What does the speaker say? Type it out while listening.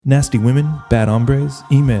Nasty women, bad hombres,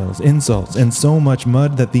 emails, insults, and so much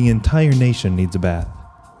mud that the entire nation needs a bath.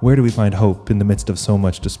 Where do we find hope in the midst of so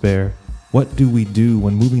much despair? What do we do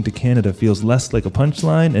when moving to Canada feels less like a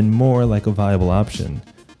punchline and more like a viable option?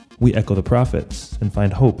 We echo the prophets and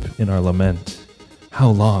find hope in our lament. How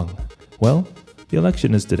long? Well, the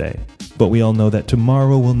election is today. But we all know that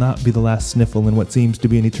tomorrow will not be the last sniffle in what seems to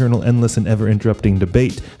be an eternal, endless, and ever-interrupting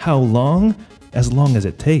debate. How long? As long as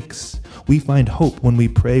it takes. We find hope when we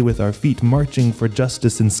pray with our feet, marching for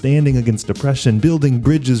justice and standing against oppression, building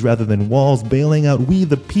bridges rather than walls, bailing out we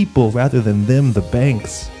the people rather than them the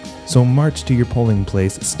banks. So march to your polling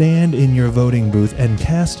place, stand in your voting booth, and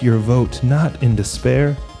cast your vote not in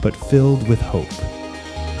despair, but filled with hope.